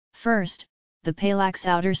First, the Palak's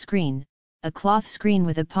outer screen, a cloth screen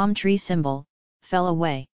with a palm tree symbol, fell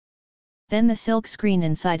away. Then the silk screen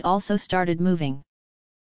inside also started moving.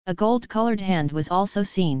 A gold-colored hand was also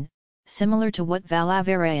seen, similar to what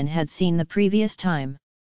Valavarayan had seen the previous time.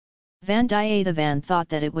 Vandiyathevan thought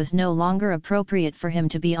that it was no longer appropriate for him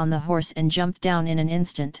to be on the horse and jumped down in an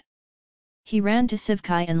instant. He ran to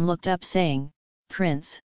Sivkai and looked up saying,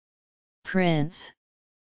 "Prince! Prince!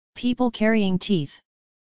 People carrying teeth!"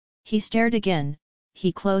 He stared again,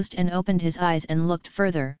 he closed and opened his eyes and looked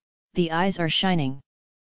further, the eyes are shining.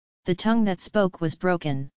 The tongue that spoke was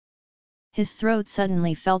broken. His throat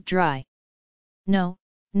suddenly felt dry. "No,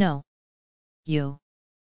 no! You!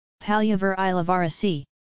 Palyavar Ilavarasi!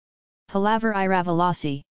 Palavar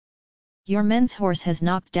Iravalasi! Your men's horse has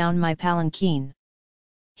knocked down my palanquin!"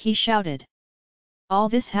 He shouted. All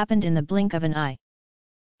this happened in the blink of an eye.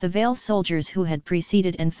 The Vale soldiers who had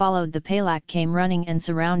preceded and followed the Palak came running and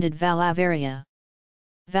surrounded Valavaraya.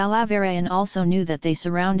 Valavarayan also knew that they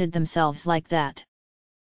surrounded themselves like that.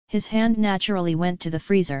 His hand naturally went to the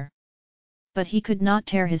freezer. But he could not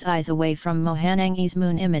tear his eyes away from Mohanangi's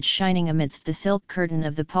moon image shining amidst the silk curtain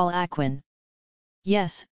of the palanquin.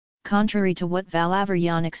 Yes, contrary to what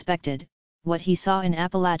Valavarayan expected, what he saw in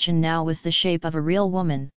Appalachian now was the shape of a real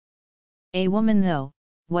woman. A woman though,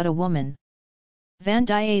 what a woman!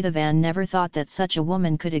 Vandiyathevan never thought that such a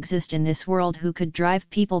woman could exist in this world who could drive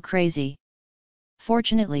people crazy.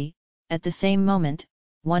 Fortunately, at the same moment,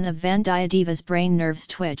 one of Vandiyadeva's brain nerves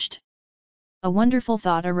twitched. A wonderful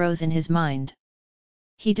thought arose in his mind.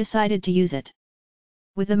 He decided to use it.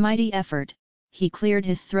 With a mighty effort, he cleared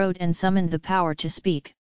his throat and summoned the power to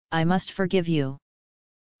speak. "I must forgive you.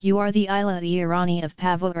 You are the Ila Irani of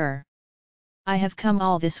Pavur. I have come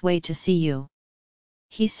all this way to see you,"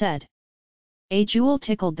 he said. A jewel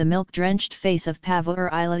tickled the milk-drenched face of Pavur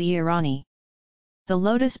Ila Irani. The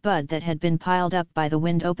lotus bud that had been piled up by the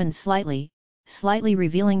wind opened slightly,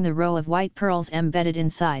 revealing the row of white pearls embedded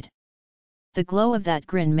inside. The glow of that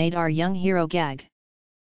grin made our young hero gag.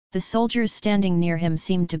 The soldiers standing near him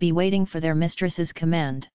seemed to be waiting for their mistress's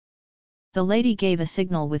command. The lady gave a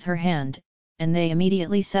signal with her hand, and they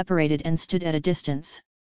immediately separated and stood at a distance.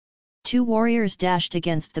 Two warriors dashed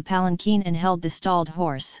against the palanquin and held the stalled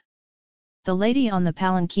horse. The lady on the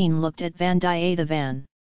palanquin looked at Vandiyathevan.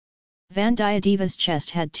 Vandiyadeva's chest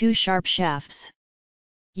had two sharp shafts.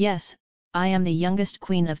 "Yes, I am the youngest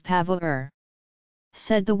queen of Pavur,"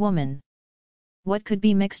 said the woman. What could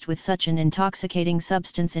be mixed with such an intoxicating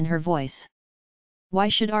substance in her voice? Why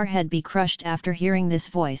should our head be crushed after hearing this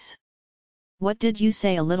voice? What did you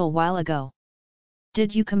say a little while ago?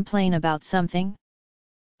 Did you complain about something?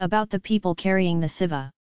 About the people carrying the siva?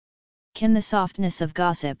 Can the softness of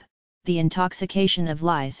gossip, the intoxication of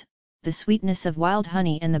lies, the sweetness of wild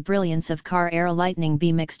honey and the brilliance of car-air lightning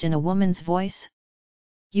be mixed in a woman's voice?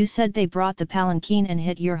 You said they brought the palanquin and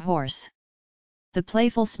hit your horse. The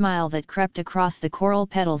playful smile that crept across the coral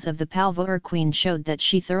petals of the Palvur queen showed that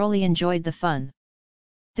she thoroughly enjoyed the fun.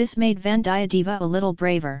 This made Vandiyadeva a little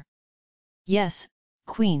braver. "Yes,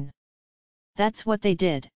 queen. That's what they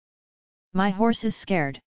did. My horse is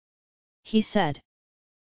scared," he said.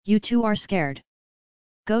 "You too are scared.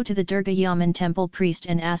 Go to the Durga Yaman temple priest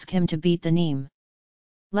and ask him to beat the neem.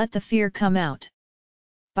 Let the fear come out."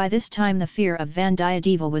 By this time the fear of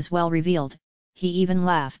Vandiyadeva was well revealed, he even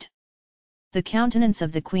laughed. The countenance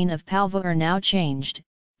of the queen of Palvur now changed,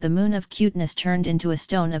 the moon of cuteness turned into a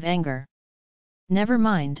stone of anger. "Never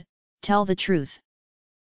mind, tell the truth.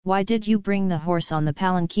 Why did you bring the horse on the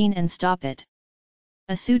palanquin and stop it?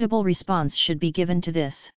 A suitable response should be given to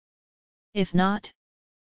this. If not..."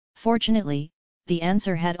 Fortunately, the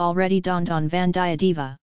answer had already dawned on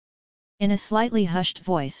Vandiyadeva. In a slightly hushed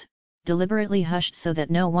voice, deliberately hushed so that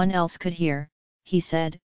no one else could hear, he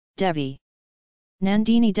said, "Devi.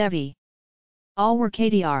 Nandini Devi. All were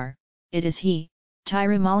KDR, it is he,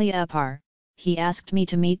 Tirumali Uppar, he asked me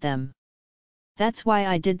to meet them. That's why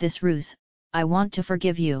I did this ruse, I want to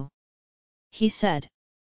forgive you," he said.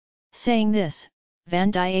 Saying this,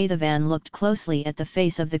 Vandiyathevan looked closely at the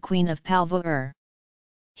face of the Queen of Palvur.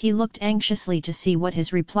 He looked anxiously to see what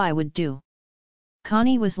his reply would do.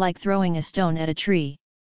 Connie was like throwing a stone at a tree.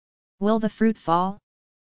 Will the fruit fall?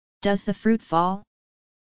 Does the fruit fall?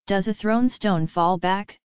 Does a thrown stone fall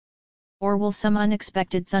back? Or will some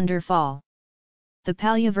unexpected thunder fall? The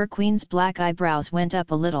Palyavur queen's black eyebrows went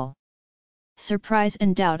up a little. Surprise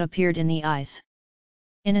and doubt appeared in the eyes.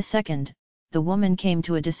 In a second, the woman came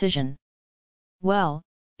to a decision. "Well,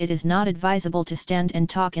 it is not advisable to stand and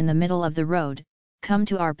talk in the middle of the road, come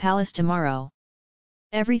to our palace tomorrow.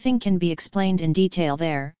 Everything can be explained in detail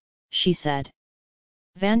there," she said.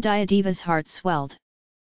 Vandiyadeva's heart swelled.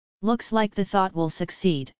 Looks like the thought will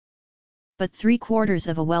succeed. But 3/4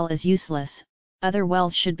 of a well is useless, other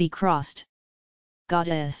wells should be crossed.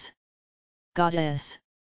 Goddess! Goddess!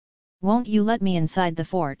 Won't you let me inside the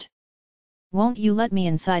fort? Won't you let me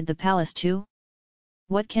inside the palace too?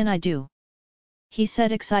 What can I do? He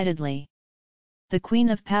said excitedly. The Queen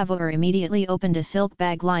of Pavur immediately opened a silk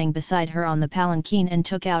bag lying beside her on the palanquin and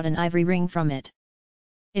took out an ivory ring from it.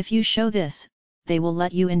 If you show this, they will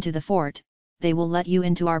let you into the fort, they will let you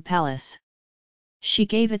into our palace. She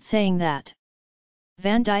gave it, saying that.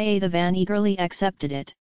 Vandiyathevan eagerly accepted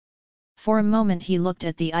it. For a moment he looked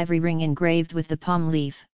at the ivory ring engraved with the palm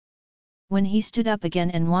leaf. When he stood up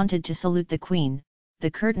again and wanted to salute the queen,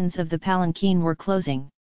 the curtains of the palanquin were closing.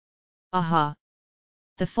 Aha!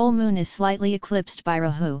 The full moon is slightly eclipsed by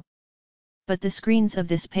Rahu. But the screens of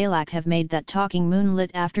this palak have made that talking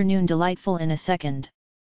moonlit afternoon delightful in a second.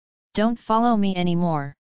 Don't follow me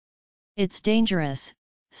anymore. It's dangerous,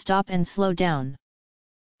 stop and slow down,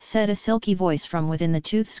 said a silky voice from within the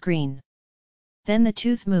tooth screen. Then the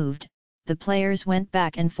tooth moved, the players went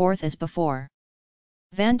back and forth as before.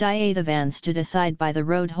 Vandiyathevan stood aside by the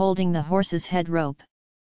road holding the horse's head rope.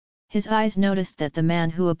 His eyes noticed that the man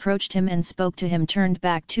who approached him and spoke to him turned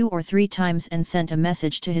back 2 or 3 times and sent a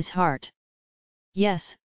message to his heart.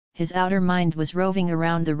 Yes, his outer mind was roving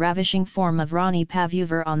around the ravishing form of Rani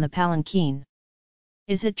Pavuvar on the palanquin.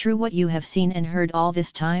 Is it true what you have seen and heard all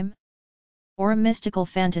this time? Or a mystical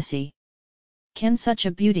fantasy? Can such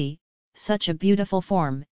a beauty, such a beautiful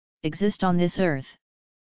form, exist on this earth?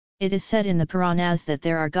 It is said in the Puranas that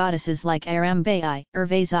there are goddesses like Arambai,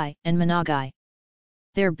 Urvasi, and Managai.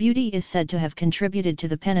 Their beauty is said to have contributed to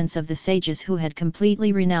the penance of the sages who had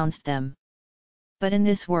completely renounced them. But in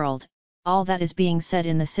this world, all that is being said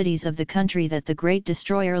in the cities of the country that the great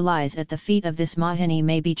destroyer lies at the feet of this Mohini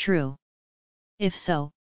may be true. If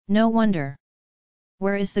so, no wonder.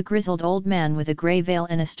 Where is the grizzled old man with a grey veil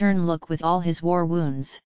and a stern look with all his war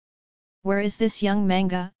wounds? Where is this young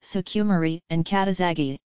Manga, Sukumari, and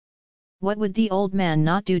Katazagi? What would the old man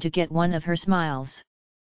not do to get one of her smiles?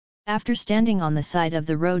 After standing on the side of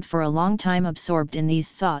the road for a long time absorbed in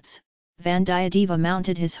these thoughts, Vandiyadeva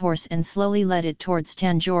mounted his horse and slowly led it towards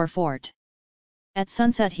Tanjore fort. At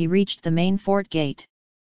sunset he reached the main fort gate.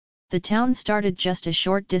 The town started just a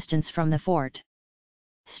short distance from the fort.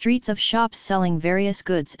 Streets of shops selling various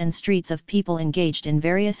goods and streets of people engaged in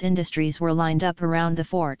various industries were lined up around the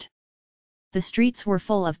fort. The streets were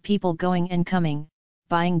full of people going and coming,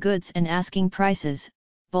 buying goods and asking prices,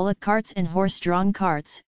 bullock carts and horse-drawn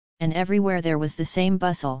carts, and everywhere there was the same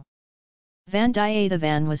bustle.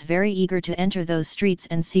 Vandiyathevan was very eager to enter those streets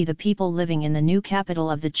and see the people living in the new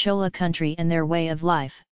capital of the Chola country and their way of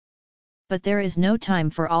life. But there is no time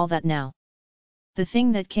for all that now. The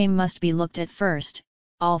thing that came must be looked at first,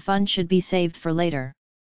 all fun should be saved for later.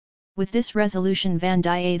 With this resolution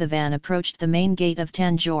Vandiyathevan approached the main gate of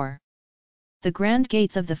Tanjore. The grand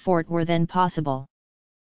gates of the fort were then possible.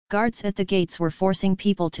 Guards at the gates were forcing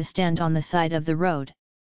people to stand on the side of the road.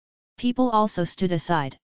 People also stood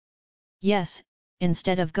aside. Yes,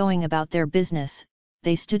 instead of going about their business,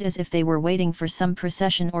 they stood as if they were waiting for some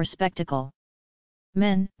procession or spectacle.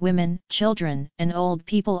 Men, women, children, and old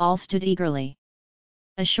people all stood eagerly.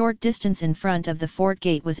 A short distance in front of the fort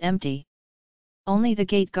gate was empty. Only the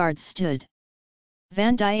gate guards stood.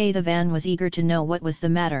 Vandiyathevan was eager to know what was the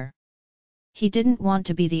matter. He didn't want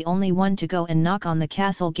to be the only one to go and knock on the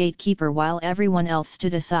castle gatekeeper while everyone else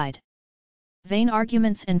stood aside. Vain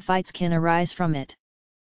arguments and fights can arise from it.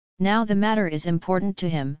 Now the matter is important to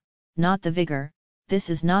him, not the vigor. This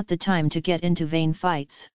is not the time to get into vain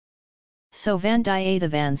fights. So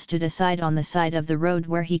Vandiyathevan stood aside on the side of the road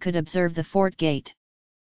where he could observe the fort gate.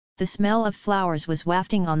 The smell of flowers was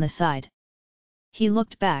wafting on the side. He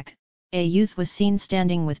looked back, a youth was seen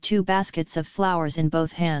standing with 2 baskets of flowers in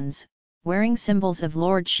both hands, wearing symbols of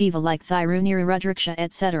Lord Shiva like Thirunira Rudraksha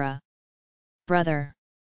etc. Brother!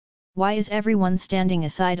 Why is everyone standing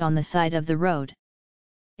aside on the side of the road?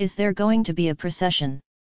 Is there going to be a procession?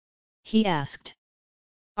 He asked.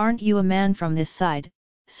 Aren't you a man from this side,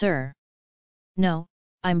 sir? No,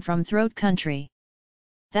 I'm from Throat country.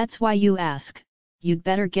 That's why you ask, you'd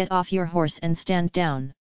better get off your horse and stand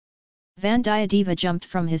down. Vandiyadeva jumped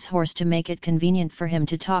from his horse to make it convenient for him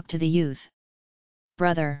to talk to the youth.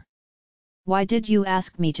 Brother! Why did you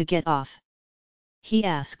ask me to get off? He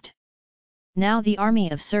asked. Now the army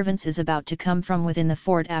of servants is about to come from within the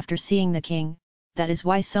fort after seeing the king, that is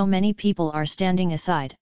why so many people are standing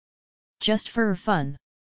aside. Just for fun?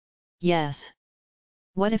 Yes.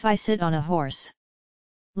 What if I sit on a horse?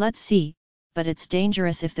 Let's see, but it's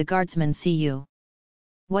dangerous if the guardsmen see you.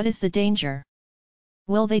 What is the danger?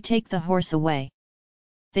 Will they take the horse away?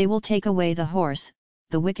 They will take away the horse,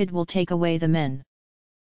 the wicked will take away the men.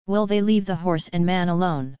 Will they leave the horse and man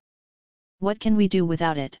alone? What can we do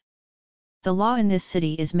without it? The law in this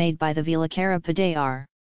city is made by the Vilakara Padayar.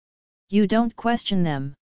 You don't question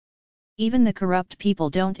them. Even the corrupt people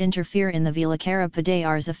don't interfere in the Vilakara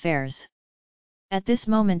Padayar's affairs. At this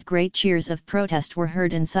moment great cheers of protest were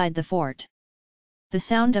heard inside the fort. The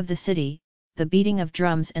sound of the city, the beating of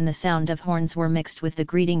drums and the sound of horns were mixed with the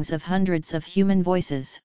greetings of hundreds of human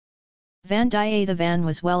voices. Vandiyathevan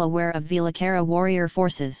was well aware of Vilakara warrior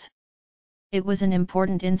forces. It was an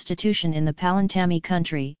important institution in the Palantami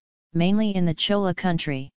country, mainly in the Chola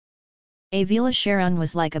country. A Vilasharan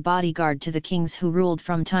was like a bodyguard to the kings who ruled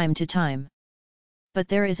from time to time. But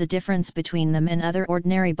there is a difference between them and other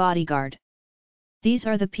ordinary bodyguard. These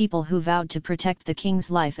are the people who vowed to protect the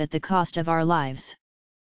king's life at the cost of our lives.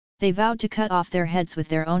 They vowed to cut off their heads with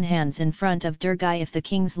their own hands in front of Durgai if the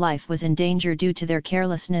king's life was in danger due to their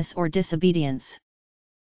carelessness or disobedience.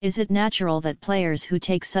 Is it natural that players who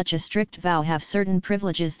take such a strict vow have certain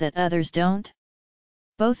privileges that others don't?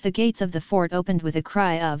 Both the gates of the fort opened with a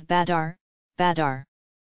cry of Badar, Badar.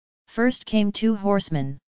 First came two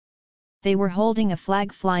horsemen. They were holding a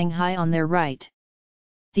flag flying high on their right.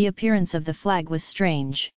 The appearance of the flag was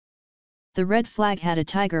strange. The red flag had a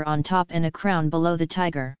tiger on top and a crown below the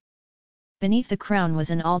tiger. Beneath the crown was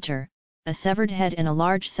an altar, a severed head and a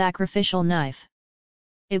large sacrificial knife.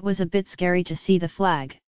 It was a bit scary to see the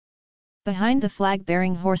flag. Behind the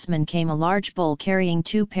flag-bearing horsemen came a large bull carrying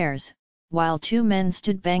two pairs, while two men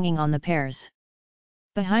stood banging on the pairs.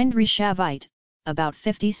 Behind Rishavite, about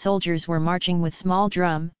 50 soldiers were marching with small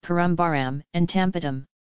drum, parumbaram, and tampadam.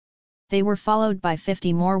 They were followed by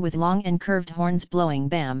 50 more with long and curved horns blowing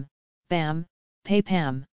bam, bam,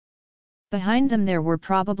 pam. Behind them there were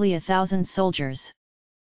probably 1,000 soldiers.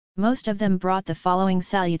 Most of them brought the following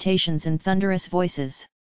salutations in thunderous voices.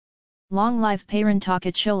 Long live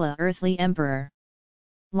Parantaka Chola earthly emperor!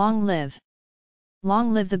 Long live!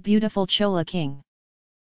 Long live the beautiful Chola king!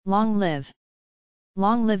 Long live!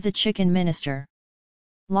 Long live the chicken minister!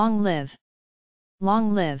 Long live!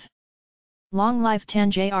 Long live! Long live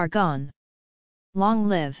Tanjay Argon! Long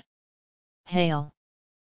live! Hail!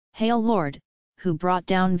 Hail Lord, who brought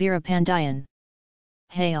down Veerapandiyan!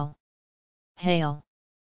 Hail! Hail!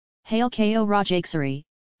 Hail Ko Rajaksari,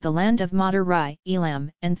 the land of Madurai,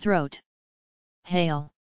 Elam, and Throat! Hail!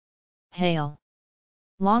 Hail!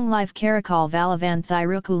 Long live Karakal Valavan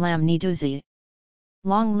Thirukulam Niduzi!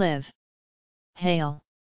 Long live! Hail!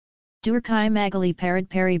 Durkai Magali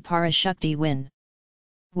Paradpari Parashakti win!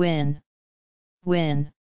 Win!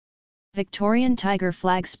 Win! Victorian tiger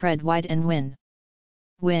flag spread wide and win!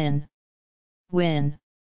 Win! Win!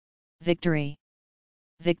 Victory!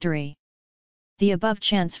 Victory! The above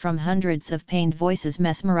chants from hundreds of pained voices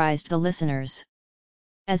mesmerized the listeners.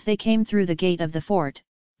 As they came through the gate of the fort,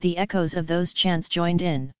 the echoes of those chants joined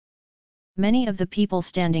in. Many of the people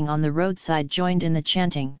standing on the roadside joined in the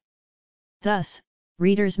chanting. Thus,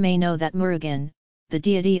 readers may know that Murugan, the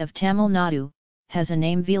deity of Tamil Nadu, has a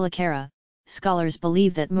name Vilakara. Scholars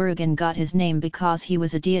believe that Murugan got his name because he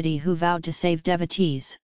was a deity who vowed to save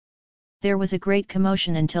devotees. There was a great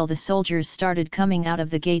commotion until the soldiers started coming out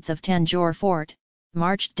of the gates of Tanjore fort,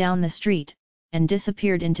 marched down the street, and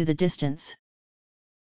disappeared into the distance.